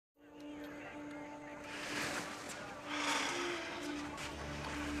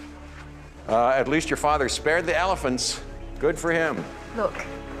At least your father spared the elephants. Good for him. Look,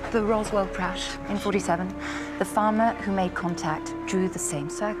 the Roswell crash in 47, the farmer who made contact drew the same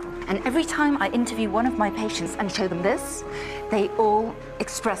circle. And every time I interview one of my patients and show them this, they all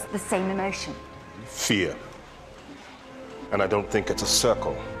express the same emotion. Fear. And I don't think it's a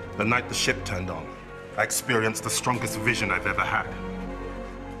circle. The night the ship turned on, I experienced the strongest vision I've ever had.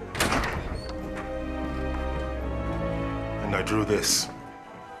 And I drew this.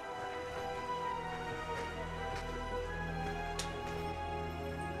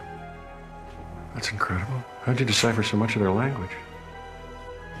 That's incredible. How'd you decipher so much of their language?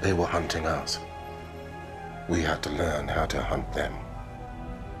 They were hunting us. We had to learn how to hunt them.